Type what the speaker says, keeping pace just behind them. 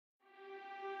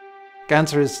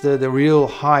Cancer is the real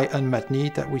high unmet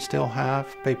need that we still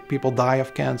have. People die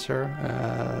of cancer.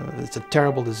 It's a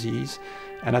terrible disease.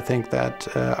 And I think that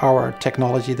our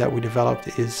technology that we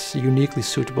developed is uniquely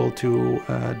suitable to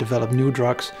develop new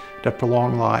drugs that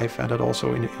prolong life and that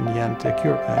also in the end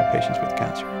cure patients with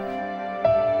cancer.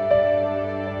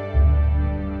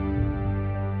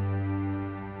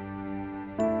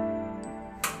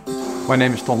 My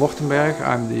name is Ton Lochtenberg.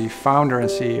 I'm the founder and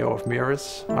CEO of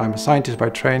Merus. I'm a scientist by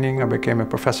training. I became a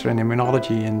professor in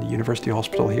immunology in the University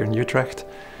Hospital here in Utrecht.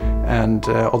 And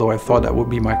although I thought that would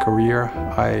be my career,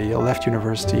 I left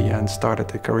university and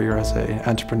started a career as an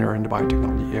entrepreneur in the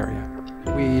biotechnology area.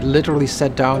 We literally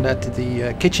sat down at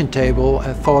the kitchen table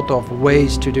and thought of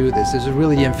ways to do this. There's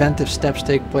really inventive steps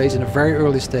take place in a very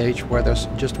early stage where there's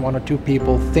just one or two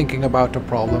people thinking about the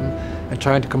problem and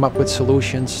trying to come up with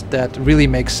solutions that really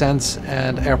make sense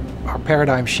and are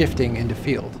paradigm shifting in the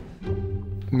field.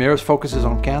 Merus focuses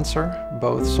on cancer,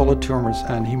 both solid tumors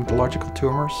and hematological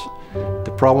tumors.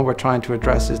 The problem we're trying to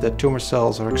address is that tumor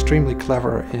cells are extremely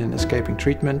clever in escaping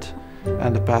treatment,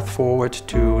 and the path forward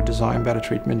to design better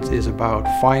treatment is about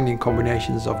finding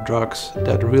combinations of drugs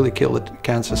that really kill the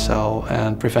cancer cell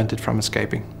and prevent it from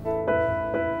escaping.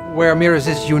 Where Merus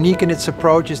is unique in its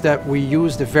approach is that we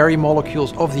use the very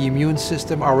molecules of the immune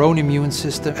system, our own immune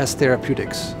system, as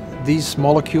therapeutics. These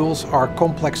molecules are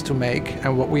complex to make,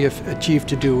 and what we have achieved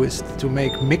to do is to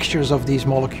make mixtures of these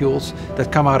molecules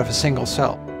that come out of a single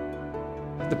cell.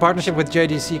 The partnership with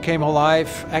JDC came alive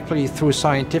actually through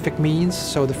scientific means.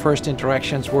 So the first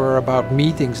interactions were about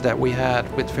meetings that we had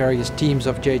with various teams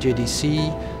of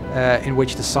JDC, in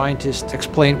which the scientists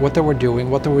explained what they were doing,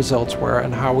 what the results were,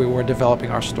 and how we were developing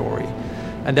our story.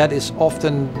 And that is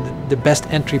often the best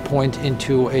entry point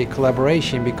into a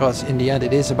collaboration, because in the end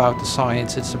it is about the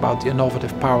science, it's about the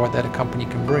innovative power that a company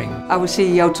can bring. Our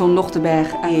CEO Ton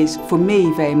Lochtenberg is for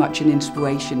me very much an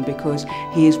inspiration, because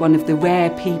he is one of the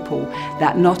rare people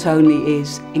that not only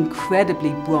is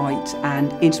incredibly bright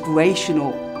and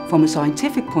inspirational from a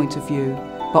scientific point of view,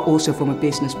 but also from a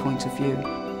business point of view.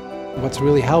 What's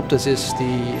really helped us is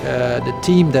the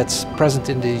team that's present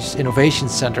in these innovation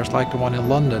centers like the one in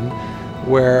London,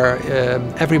 where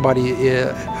everybody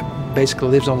basically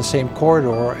lives on the same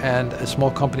corridor, and a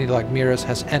small company like Merus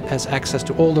has access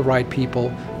to all the right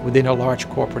people within a large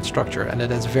corporate structure, and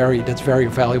that's very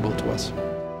valuable to us.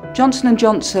 Johnson &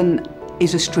 Johnson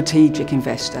is a strategic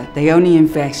investor. They only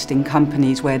invest in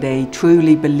companies where they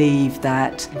truly believe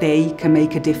that they can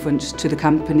make a difference to the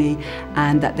company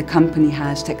and that the company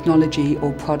has technology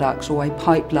or products or a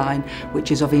pipeline which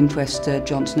is of interest to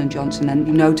Johnson & Johnson. And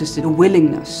you notice that the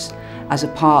willingness as a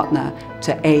partner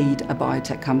to aid a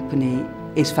biotech company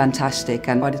is fantastic,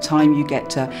 and by the time you get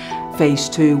to phase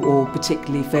 2 or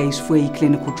particularly phase 3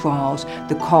 clinical trials,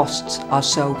 the costs are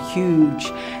so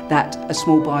huge that a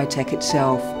small biotech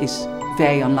itself is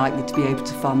very unlikely to be able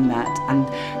to fund that. And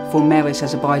for Merus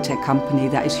as a biotech company,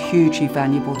 that is hugely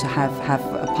valuable to have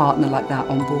a partner like that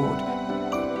on board.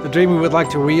 The dream we would like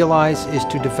to realize is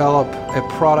to develop a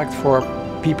product for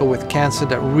people with cancer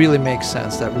that really makes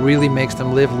sense, that really makes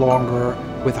them live longer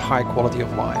with a high quality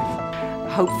of life.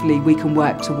 Hopefully we can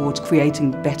work towards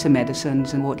creating better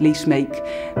medicines, and or at least make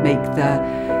the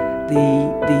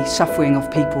suffering of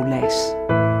people less.